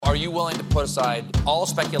Are you willing to put aside all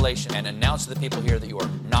speculation and announce to the people here that you are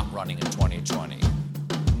not running in 2020?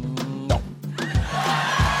 No.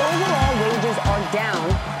 Overall, wages are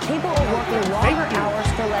down. People are working longer hours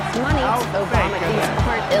for less money. Obama keeps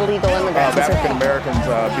current illegal immigrants. African Americans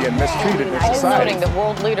being mistreated in society. Noting that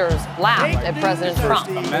world leaders laughed at President Trump.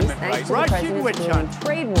 Thanks to the president's doing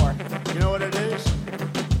trade war. You know what it is?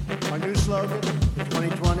 Our new slogan,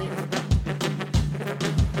 2020.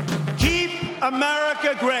 Keep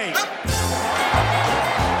America great.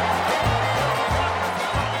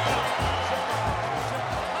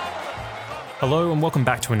 Hello and welcome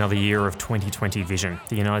back to another year of 2020 Vision,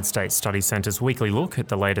 the United States Study Centre's weekly look at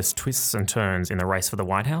the latest twists and turns in the race for the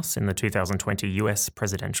White House in the 2020 US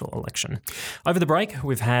presidential election. Over the break,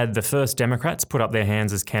 we've had the first Democrats put up their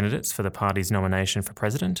hands as candidates for the party's nomination for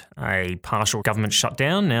president, a partial government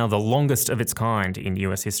shutdown, now the longest of its kind in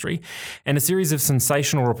US history, and a series of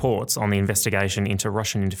sensational reports on the investigation into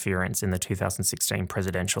Russian interference in the 2016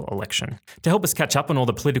 presidential election. To help us catch up on all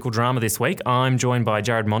the political drama this week, I'm joined by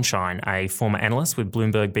Jared Monshine, a former analyst with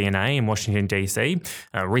Bloomberg BNA in Washington, D.C.,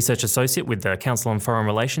 a research associate with the Council on Foreign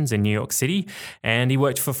Relations in New York City, and he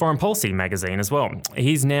worked for Foreign Policy magazine as well.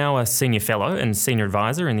 He's now a senior fellow and senior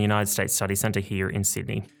advisor in the United States Study Centre here in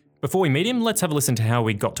Sydney. Before we meet him, let's have a listen to how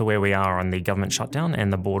we got to where we are on the government shutdown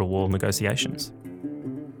and the border wall negotiations.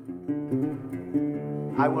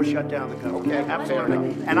 I will shut down the government. Okay,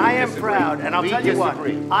 absolutely. And I am proud, and I'll tell you what,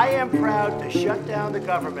 I am proud to shut down the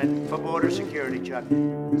government for border security, Chuck.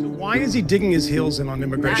 So why is he digging his heels in on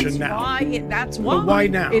immigration now? That's why. But why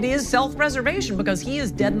now? It is self-preservation because he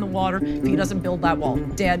is dead in the water if he doesn't build that wall.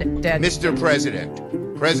 Dead. Mr.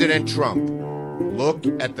 President, President Trump, look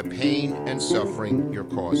at the pain and suffering you're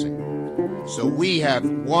causing. So we have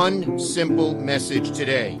one simple message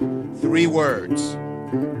today. 3 words.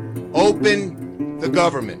 Open the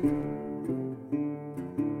government.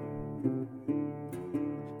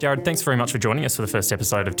 Jared, thanks very much for joining us for the first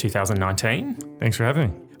episode of 2019. Thanks for having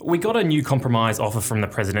me. We got a new compromise offer from the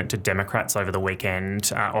president to Democrats over the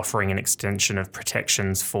weekend, offering an extension of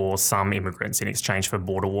protections for some immigrants in exchange for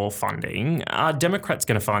border wall funding. Are Democrats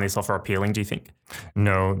going to find this offer appealing, do you think?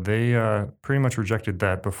 No, they pretty much rejected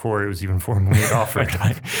that before it was even formally offered.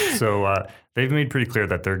 So they've made pretty clear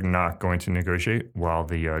that they're not going to negotiate while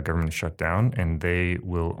the government is shut down, and they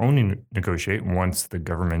will only negotiate once the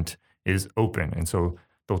government is open. And so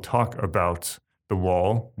they'll talk about the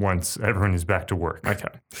wall once everyone is back to work. Okay.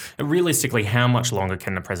 Realistically, how much longer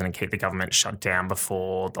can the president keep the government shut down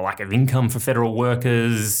before the lack of income for federal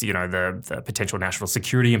workers, the potential national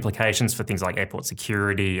security implications for things like airport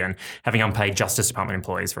security and having unpaid Justice Department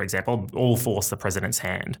employees, for example, all force the president's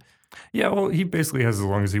hand? Yeah, well, he basically has as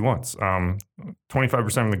long as he wants.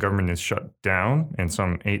 25% of the government is shut down, and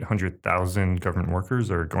some 800,000 government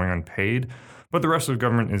workers are going unpaid. But the rest of the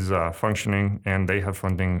government is functioning, and they have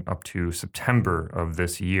funding up to September of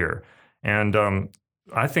this year. And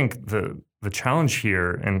I think the challenge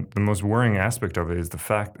here and the most worrying aspect of it is the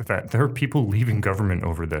fact that there are people leaving government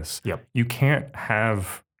over this. Yep. You can't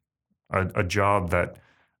have a job that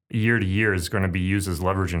year to year is going to be used as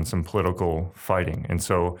leverage in some political fighting. And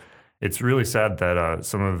so it's really sad that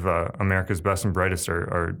some of America's best and brightest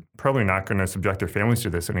are probably not going to subject their families to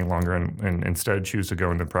this any longer and instead choose to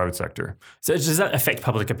go into the private sector. So does that affect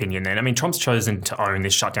public opinion then? I mean, Trump's chosen to own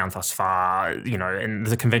this shutdown thus far, and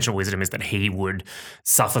the conventional wisdom is that he would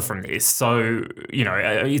suffer from this. So,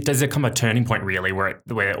 does there come a turning point really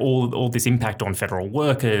where all this impact on federal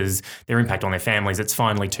workers, their impact on their families, it's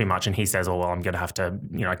finally too much and he says, oh, well, I'm going to have to,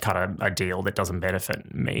 cut a deal that doesn't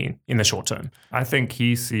benefit me in the short term? I think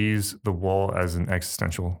he sees the wall as an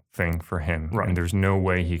existential thing for him. Right. And there's no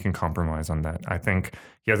way he can compromise on that. I think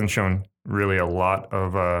he hasn't shown really a lot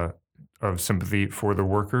of sympathy for the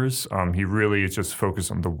workers. He really is just focused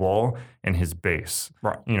on the wall and his base.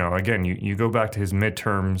 Right. Again, you go back to his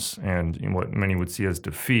midterms and what many would see as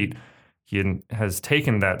defeat. He has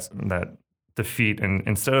taken that defeat and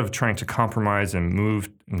instead of trying to compromise and move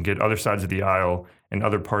and get other sides of the aisle and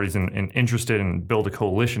other parties and interested and build a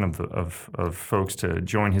coalition of folks to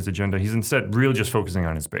join his agenda, he's instead really just focusing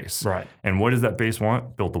on his base. Right. And what does that base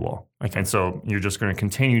want? Build the wall. Okay. And so you're just going to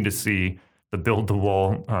continue to see the build the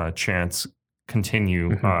wall chants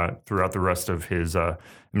continue throughout the rest of his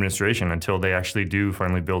administration until they actually do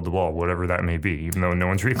finally build the wall, whatever that may be, even though no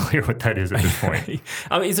one's really clear what that is at this point.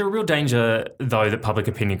 Is there a real danger, though, that public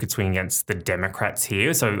opinion could swing against the Democrats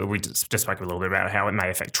here? So we just spoke a little bit about how it may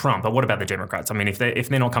affect Trump, but what about the Democrats? I mean, if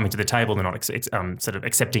they're not coming to the table, they're not sort of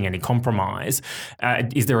accepting any compromise,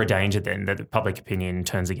 is there a danger then that public opinion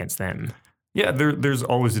turns against them? Yeah, there's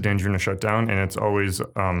always a danger in a shutdown, and it's always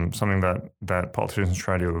something that politicians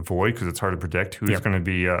try to avoid because it's hard to predict who's going to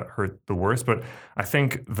be hurt the worst. But I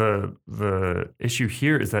think the issue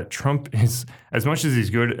here is that Trump is, as much as he's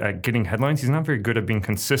good at getting headlines, he's not very good at being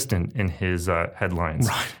consistent in his headlines.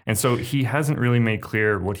 Right. And so he hasn't really made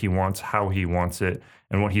clear what he wants, how he wants it,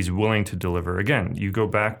 and what he's willing to deliver. Again, you go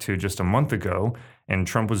back to just a month ago, and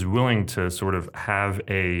Trump was willing to sort of have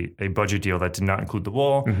a budget deal that did not include the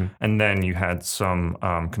wall. Mm-hmm. And then you had some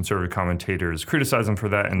conservative commentators criticize him for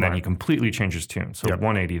that. And then he completely changed his tune. So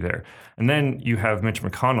 180 there. And then you have Mitch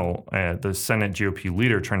McConnell, the Senate GOP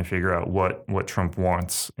leader, trying to figure out what Trump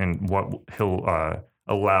wants and what he'll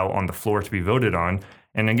allow on the floor to be voted on.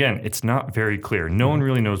 And again, it's not very clear. No one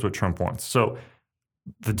really knows what Trump wants. So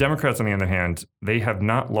the Democrats, on the other hand, they have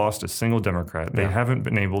not lost a single Democrat. They haven't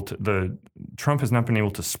been able to. Trump has not been able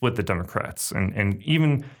to split the Democrats, and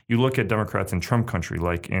even you look at Democrats in Trump country,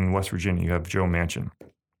 like in West Virginia, you have Joe Manchin.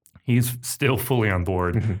 He's still fully on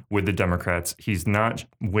board with the Democrats. He's not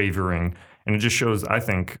wavering, and it just shows. I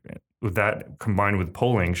think with that combined with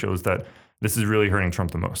polling shows that this is really hurting Trump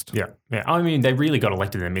the most. Yeah. I mean, they really got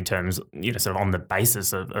elected in the midterms, sort of on the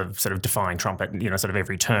basis of sort of defying Trump at, sort of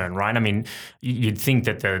every turn, right? I mean, you'd think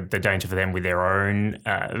that the danger for them with their own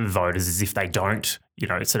voters is if they don't,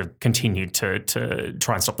 sort of continue to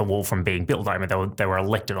try and stop the wall from being built. I mean, they were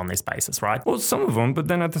elected on this basis, right? Well, some of them, but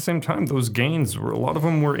then at the same time, those gains a lot of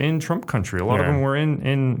them were in Trump country. A lot of them were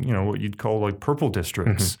in what you'd call like purple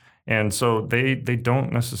districts. Mm-hmm. And so they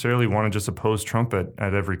don't necessarily want to just oppose Trump at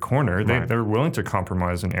every corner. They're willing to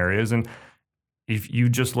compromise in areas. And if you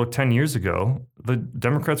just look 10 years ago, the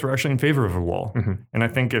Democrats were actually in favor of a wall. Mm-hmm. And I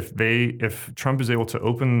think if Trump is able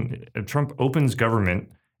to if Trump opens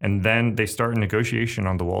government and then they start a negotiation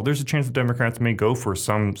on the wall, there's a chance the Democrats may go for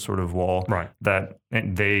some sort of wall that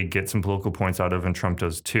they get some political points out of, and Trump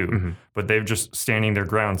does too. Mm-hmm. But they're just standing their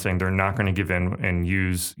ground, saying they're not going to give in and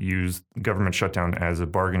use government shutdown as a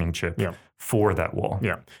bargaining chip for that wall.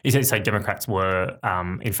 Yeah. You say Democrats were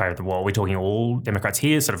in favor of the wall. Are we talking all Democrats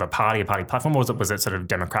here, sort of a party platform, or was it sort of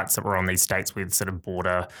Democrats that were on these states with sort of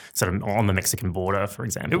border, sort of on the Mexican border, for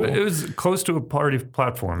example? It was close to a party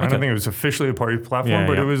platform. Okay. I don't think it was officially a party platform,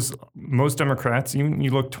 but it was most Democrats.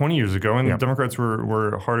 You look 20 years ago, and Democrats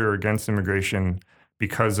were harder against immigration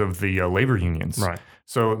because of the labor unions. Right.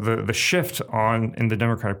 So the shift in the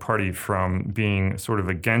Democratic Party from being sort of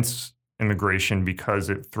against immigration because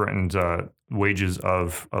it threatened wages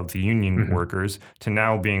of the union workers to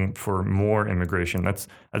now being for more immigration. That's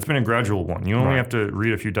been a gradual one. You only have to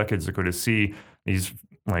read a few decades ago to see these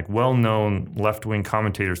like well-known left-wing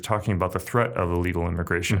commentators talking about the threat of illegal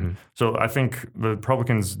immigration. Mm-hmm. So I think the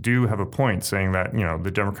Republicans do have a point saying that,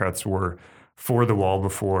 the Democrats were for the wall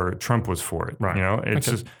before Trump was for it. Right. It's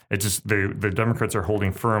just the Democrats are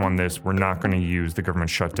holding firm on this. We're not going to use the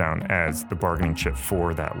government shutdown as the bargaining chip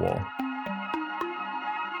for that wall.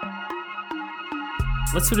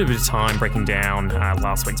 Let's spend a bit of time breaking down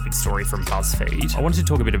last week's big story from BuzzFeed. I wanted to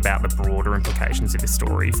talk a bit about the broader implications of this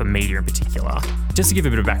story for media in particular. Just to give a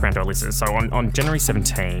bit of background to our listeners, so on January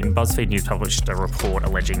 17, BuzzFeed News published a report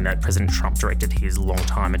alleging that President Trump directed his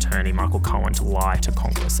longtime attorney, Michael Cohen, to lie to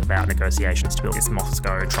Congress about negotiations to build this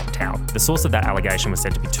Moscow Trump Tower. The source of that allegation was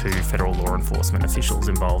said to be 2 federal law enforcement officials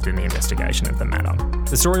involved in the investigation of the matter.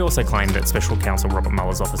 The story also claimed that Special Counsel Robert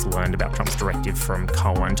Mueller's office learned about Trump's directive from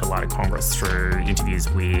Cohen to lie to Congress through interviews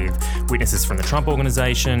with witnesses from the Trump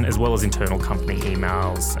Organization, as well as internal company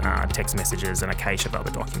emails, text messages, and a cache of other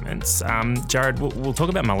documents. Jared, we'll talk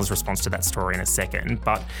about Mueller's response to that story in a second,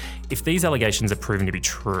 but if these allegations are proven to be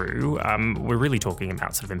true, we're really talking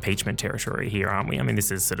about sort of impeachment territory here, aren't we? I mean, this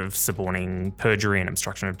is sort of suborning perjury and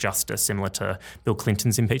obstruction of justice, similar to Bill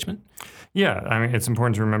Clinton's impeachment. Yeah, I mean, it's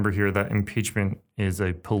important to remember here that impeachment is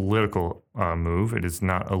a political move. It is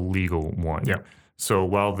not a legal one. Yeah. So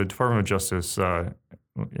while the Department of Justice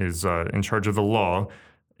is in charge of the law,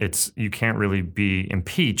 you can't really be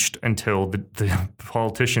impeached until the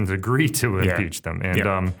politicians agree to impeach them.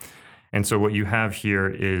 And so what you have here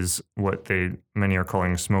is what many are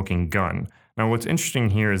calling a smoking gun. Now, what's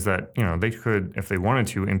interesting here is that, they could, if they wanted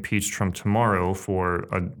to, impeach Trump tomorrow for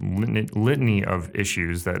a litany of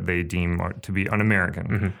issues that they deem to be un-American.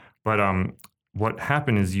 Mm-hmm. But what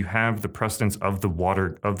happened is you have the precedence of the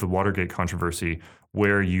Watergate controversy,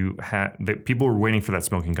 where you had that people were waiting for that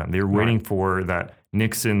smoking gun. They were waiting for that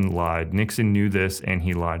Nixon lied. Nixon knew this and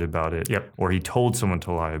he lied about it, or he told someone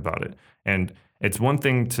to lie about it. And it's one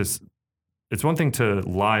thing to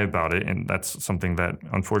lie about it, and that's something that,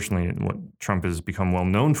 unfortunately, what Trump has become well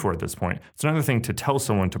known for at this point. It's another thing to tell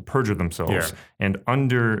someone to perjure themselves and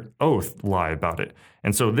under oath lie about it.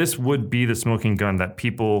 And so this would be the smoking gun that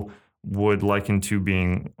people would liken to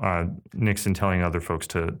being Nixon telling other folks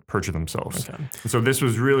to perjure themselves. Okay. So this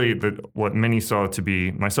was really what many saw to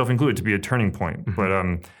be, myself included, to be a turning point.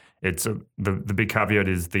 Mm-hmm. But it's the big caveat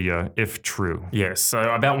is the if true. Yes. So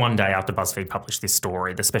about one day after BuzzFeed published this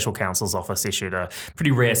story, the special counsel's office issued a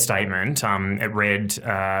pretty rare statement. It read,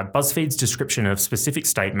 BuzzFeed's description of specific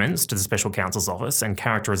statements to the special counsel's office and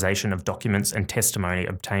characterization of documents and testimony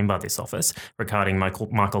obtained by this office regarding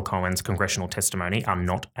Michael Cohen's congressional testimony are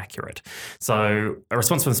not accurate. So a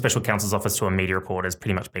response from the special counsel's office to a media report has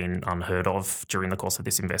pretty much been unheard of during the course of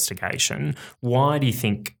this investigation. Why do you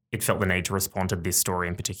think it felt the need to respond to this story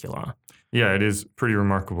in particular? Yeah, it is pretty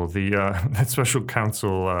remarkable. That special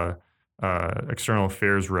counsel external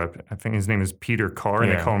affairs rep, I think his name is Peter Carr,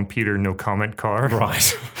 and they call him Peter No Comment Carr.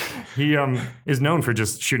 Right. He is known for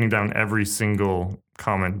just shooting down every single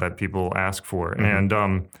comment that people ask for. Mm-hmm.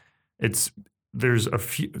 And there's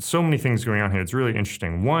so many things going on here. It's really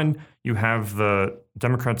interesting. One, you have the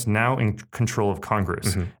Democrats now in control of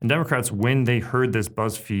Congress. Mm-hmm. And Democrats, when they heard this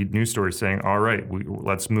BuzzFeed news story saying, all right,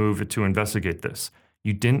 let's move to investigate this,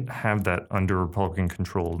 you didn't have that under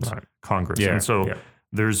Republican-controlled Congress. Yeah, and so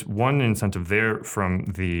there's one incentive there from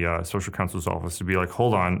the Special Counsel's office to be like,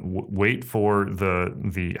 hold on, wait for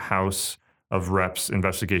the House of Reps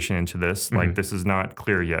investigation into this. Mm-hmm. Like, this is not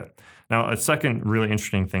clear yet. Now, a second really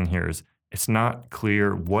interesting thing here is it's not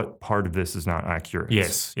clear what part of this is not accurate.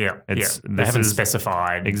 Yes, yeah. They haven't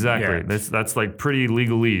specified. Exactly. Yeah. That's like pretty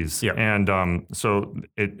legalese. Yeah. And so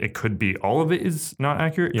it could be all of it is not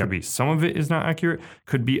accurate. Could be some of it is not accurate.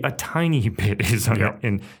 Could be a tiny bit is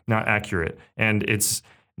not accurate. And it's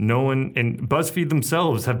no one, and BuzzFeed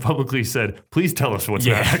themselves have publicly said, please tell us what's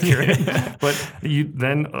not accurate. But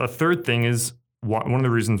then a third thing is, one of the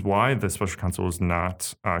reasons why the special counsel is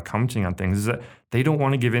not commenting on things is that they don't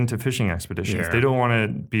want to give in to fishing expeditions. They don't want to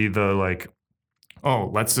be the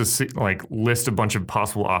let's just list a bunch of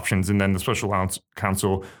possible options, and then the special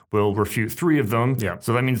counsel will refute 3 of them. Yeah.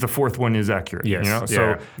 So that means the 4th one is accurate. Yes.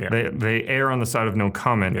 So they err on the side of no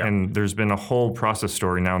comment, and there's been a whole process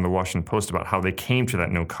story now in the Washington Post about how they came to that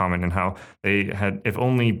no comment and how they had, if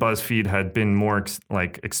only BuzzFeed had been more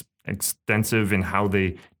extensive in how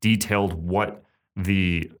they detailed what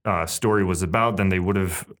the story was about, then they would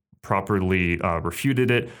have properly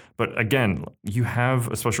refuted it. But again, you have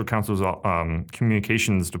a special counsel's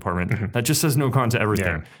communications department that just says no comment to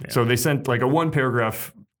everything. So they sent like a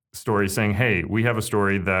 1-paragraph story saying, hey, we have a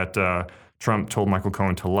story that Trump told Michael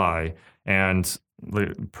Cohen to lie. And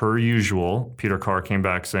per usual, Peter Carr came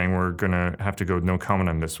back saying we're going to have to go no comment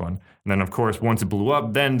on this one. And then, of course, once it blew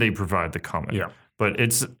up, then they provide the comment. Yeah. But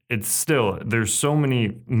it's still, there's so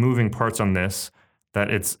many moving parts on this that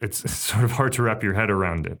it's sort of hard to wrap your head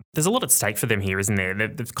around it. There's a lot at stake for them here, isn't there?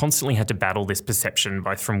 They've constantly had to battle this perception,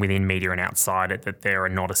 both from within media and outside it, that they're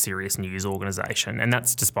not a serious news organisation. And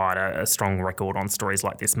that's despite a strong record on stories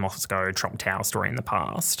like this Moscow Trump Tower story in the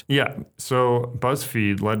past. Yeah. So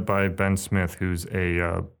BuzzFeed, led by Ben Smith, who's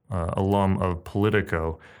a alum of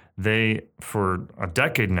Politico, they, for a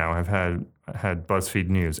decade now, have had BuzzFeed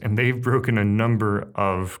News, and they've broken a number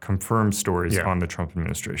of confirmed stories on the Trump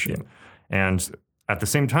administration. And at the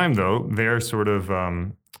same time, though, their sort of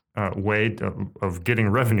way of getting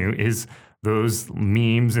revenue is those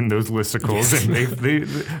memes and those listicles.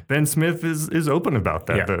 And Ben Smith is open about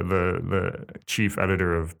that, the chief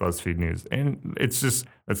editor of BuzzFeed News. And it's just,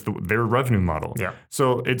 that's their revenue model. Yeah.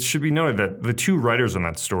 So it should be noted that the 2 writers on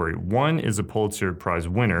that story, one is a Pulitzer Prize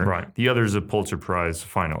winner. Right. The other is a Pulitzer Prize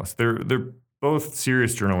finalist. They're both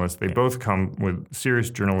serious journalists. They both come with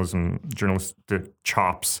serious journalistic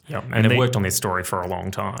chops. Yeah, and they've worked on this story for a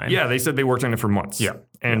long time. Yeah, they said they worked on it for months. Yeah.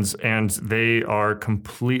 And they are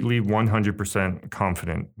completely 100%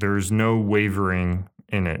 confident. There's no wavering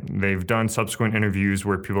in it. They've done subsequent interviews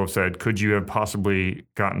where people have said, could you have possibly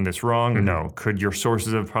gotten this wrong? No. Could your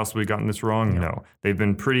sources have possibly gotten this wrong? No. They've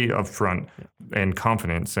been pretty upfront and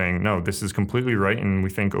confident, saying, no, this is completely right, and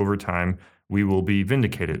we think over time we will be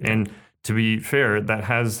vindicated. And to be fair, that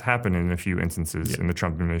has happened in a few instances in the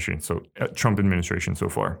Trump administration so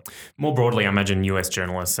far. More broadly, I imagine US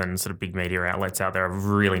journalists and sort of big media outlets out there are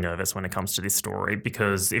really nervous when it comes to this story,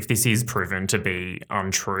 because if this is proven to be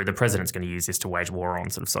untrue, the president's going to use this to wage war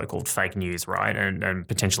on sort of so-called fake news, right? And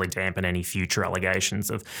potentially dampen any future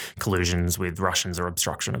allegations of collusions with Russians or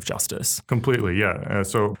obstruction of justice. Completely, yeah.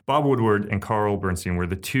 So Bob Woodward and Carl Bernstein were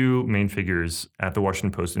the 2 main figures at the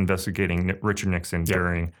Washington Post investigating Richard Nixon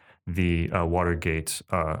during the Watergate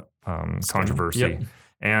controversy. Yep.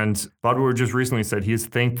 And Bob Woodward just recently said he is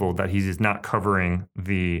thankful that he is not covering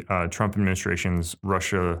the Trump administration's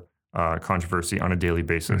Russia controversy on a daily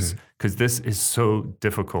basis because this is so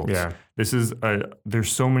difficult. Yeah.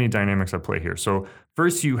 There's so many dynamics at play here. So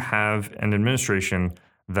first you have an administration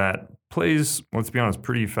that plays, let's be honest,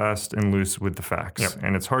 pretty fast and loose with the facts. Yep.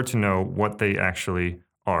 And it's hard to know what they actually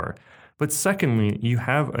are. But secondly, you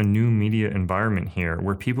have a new media environment here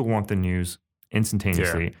where people want the news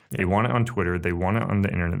instantaneously. Yeah. They want it on Twitter. They want it on the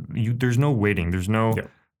internet. There's no waiting. There's no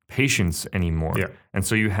patience anymore. Yeah. And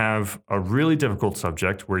so you have a really difficult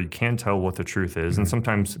subject where you can't tell what the truth is. And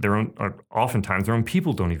sometimes oftentimes their own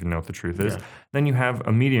people don't even know what the truth is. Yeah. Then you have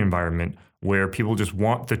a media environment where people just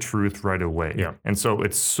want the truth right away. Yeah. And so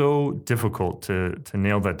it's so difficult to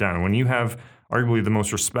nail that down. When you have arguably the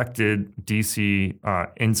most respected DC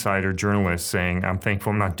insider journalist saying, I'm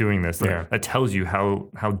thankful I'm not doing this, that tells you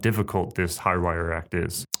how difficult this Highwire Act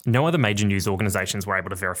is. No other major news organisations were able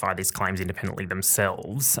to verify these claims independently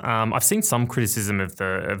themselves. I've seen some criticism of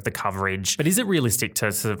the coverage, but is it realistic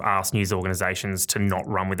to sort of ask news organisations to not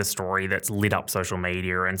run with a story that's lit up social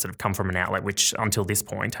media and sort of come from an outlet which, until this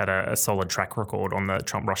point, had a solid track record on the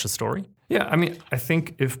Trump-Russia story? Yeah, I mean, I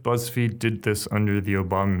think if BuzzFeed did this under the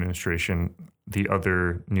Obama administration, the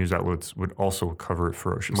other news outlets would also cover it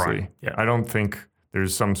ferociously. Right. Yeah. I don't think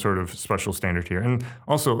there's some sort of special standard here. And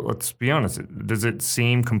also, let's be honest, does it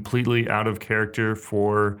seem completely out of character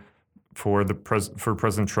for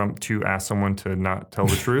President Trump to ask someone to not tell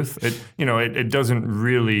the truth? It doesn't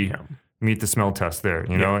really meet the smell test there,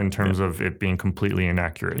 in terms of it being completely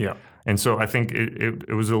inaccurate. Yeah. And so I think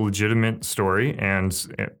it was a legitimate story, and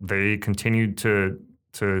they continued to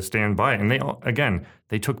stand by it. And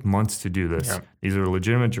they took months to do this. Yeah. These are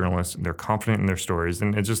legitimate journalists. They're confident in their stories.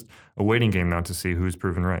 And it's just a waiting game now to see who's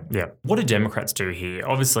proven right. Yeah. What do Democrats do here?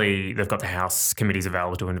 Obviously, they've got the House committees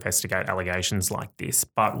available to investigate allegations like this.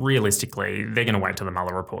 But realistically, they're going to wait till the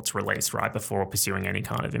Mueller report's released, right, before pursuing any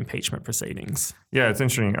kind of impeachment proceedings. Yeah, it's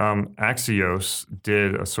interesting. Axios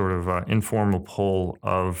did a sort of informal poll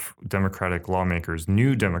of Democratic lawmakers,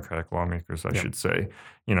 new Democratic lawmakers, I should say.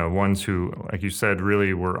 Ones who, like you said,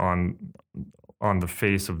 really were on the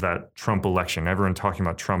face of that Trump election, everyone talking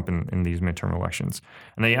about Trump in these midterm elections.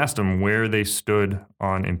 And they asked them where they stood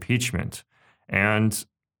on impeachment. And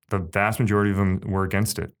the vast majority of them were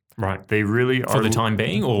against it. Right. They really are. For the time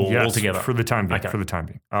being or altogether? For the time being. Okay. For the time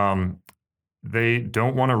being. They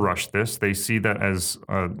don't want to rush this. They see that as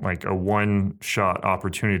like a one-shot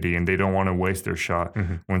opportunity, and they don't want to waste their shot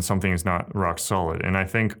when something is not rock solid. And I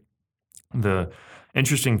think the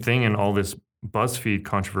interesting thing in all this BuzzFeed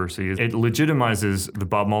controversy is it legitimizes the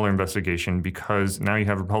Bob Mueller investigation because now you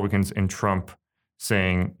have Republicans in Trump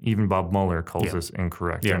saying even Bob Mueller calls this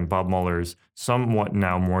incorrect. Yeah. And Bob Mueller is somewhat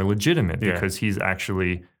now more legitimate because he's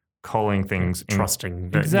actually calling things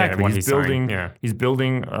trusting exactly. What he's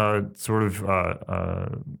building a sort of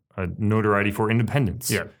a notoriety for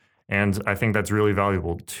independence. Yeah. And I think that's really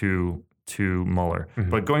valuable to Mueller.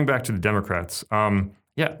 But going back to the Democrats,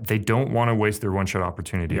 they don't want to waste their one-shot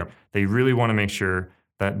opportunity. Yep. They really want to make sure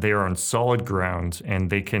that they are on solid ground and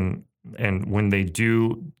they can, and when they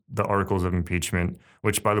do the articles of impeachment,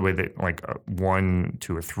 which by the way, 1,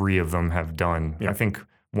 2, or 3 of them have done. Yep. I think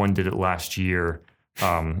one did it last year.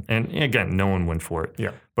 And again, no one went for it.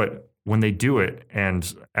 Yeah. But when they do it,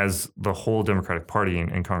 and as the whole Democratic Party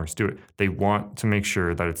and Congress do it, they want to make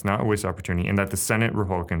sure that it's not a waste opportunity and that the Senate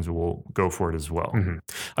Republicans will go for it as well.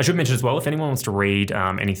 I should mention as well, if anyone wants to read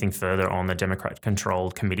anything further on the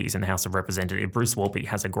Democrat-controlled committees in the House of Representatives, Bruce Wolpe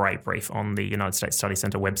has a great brief on the United States Study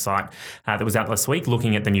Center website that was out last week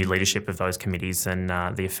looking at the new leadership of those committees and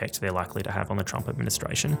the effect they're likely to have on the Trump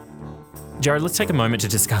administration. Jared, let's take a moment to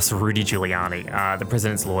discuss Rudy Giuliani, the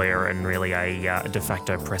president's lawyer and really a de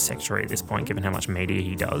facto press secretary at this point, given how much media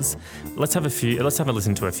he does. Let's have a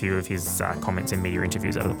listen to a few of his comments in media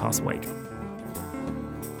interviews over the past week.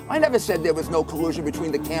 I never said there was no collusion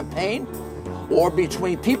between the campaign or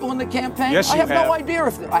between people in the campaign. Yes, I you have no idea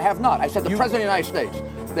if I have not. I said the President of the United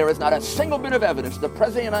States. There is not a single bit of evidence the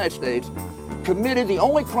President of the United States committed the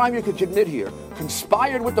only crime you could commit here,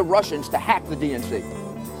 conspired with the Russians to hack the DNC.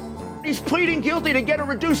 He's pleading guilty to get a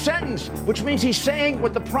reduced sentence, which means he's saying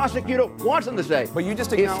what the prosecutor wants him to say. But you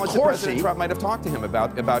just acknowledged that President Trump might have talked to him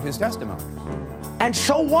about his testimony. And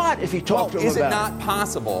so what if he talked to him about it? Is it not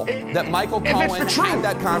possible that Michael Cohen had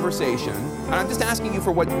that conversation? And I'm just asking you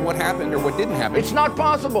for what happened or what didn't happen. It's not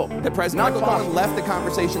possible. That President Michael Cohen left the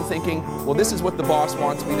conversation thinking, well, this is what the boss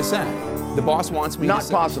wants me to say. The boss wants me to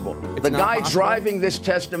say. Not possible. The guy driving this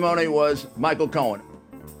testimony was Michael Cohen.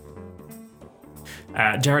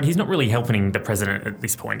 Jared, he's not really helping the president at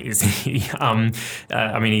this point, is he?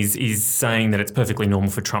 He's saying that it's perfectly normal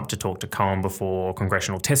for Trump to talk to Cohen before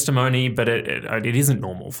congressional testimony, but it isn't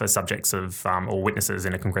normal for subjects of or witnesses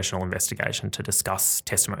in a congressional investigation to discuss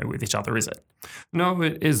testimony with each other, is it? No,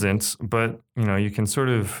 it isn't. But, you can sort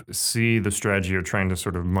of see the strategy of trying to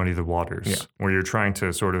sort of muddy the waters, where you're trying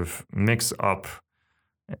to sort of mix up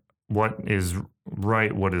what is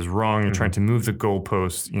right, what is wrong. You're trying to move the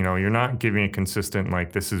goalposts. You're not giving a consistent,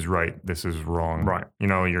 like, this is right, this is wrong. Right.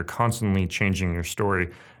 You're constantly changing your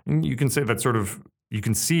story. And you can say that sort of, you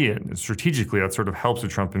can see it strategically, that sort of helps the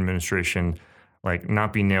Trump administration, like,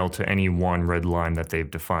 not be nailed to any one red line that they've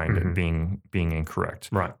defined being incorrect.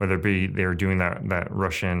 Right. Whether it be they're doing that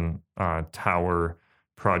Russian tower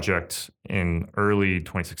project in early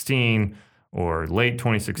 2016 or late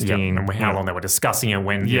 2016. And how long they were discussing it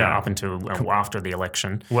when, up until after the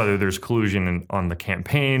election. Whether there's collusion on the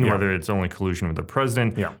campaign, whether it's only collusion with the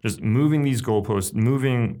president. Just moving these goalposts,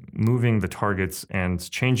 moving the targets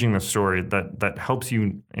and changing the story that helps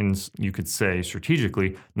you, you could say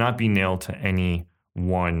strategically, not be nailed to any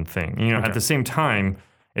one thing. At the same time,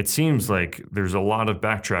 it seems like there's a lot of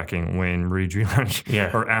backtracking when Rudy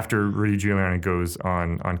Giuliani, or after Rudy Giuliani goes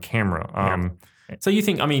on camera. So you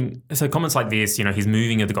think, so comments like this, he's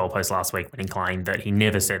moving at the goalpost last week when he claimed that he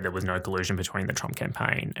never said there was no collusion between the Trump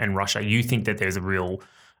campaign and Russia. You think that there's a real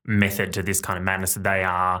method to this kind of madness, that they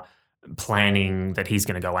are planning that he's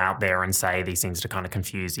going to go out there and say these things to kind of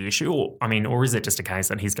confuse the issue? Or is it just a case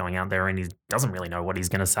that he's going out there and he doesn't really know what he's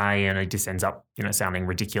going to say and he just ends up, sounding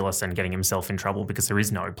ridiculous and getting himself in trouble because there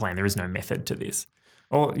is no plan, there is no method to this?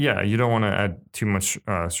 Oh, yeah, you don't want to add too much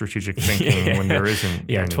strategic thinking when there isn't.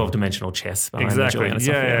 12-dimensional chess. Exactly.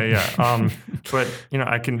 But,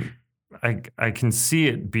 I can see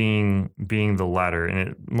it being the latter, and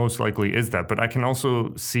it most likely is that. But I can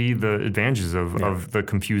also see the advantages of the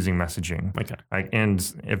confusing messaging. Okay.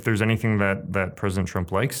 And if there's anything that President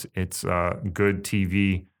Trump likes, it's good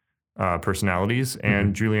TV personalities,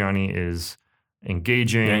 and Giuliani is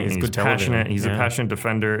engaging, and he's passionate. He's a passionate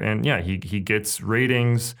defender, and he gets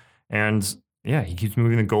ratings, and he keeps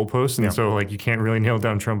moving the goalposts, and so you can't really nail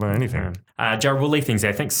down Trump on anything. Jared, we'll leave things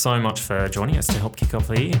there. Thanks so much for joining us to help kick off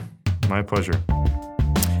the year. My pleasure.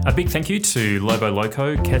 A big thank you to Lobo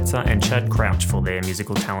Loco, Ketzer and Chad Crouch for their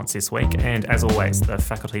musical talents this week, and as always, the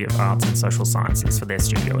Faculty of Arts and Social Sciences for their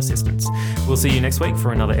studio assistance. We'll see you next week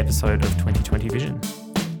for another episode of 2020 Vision.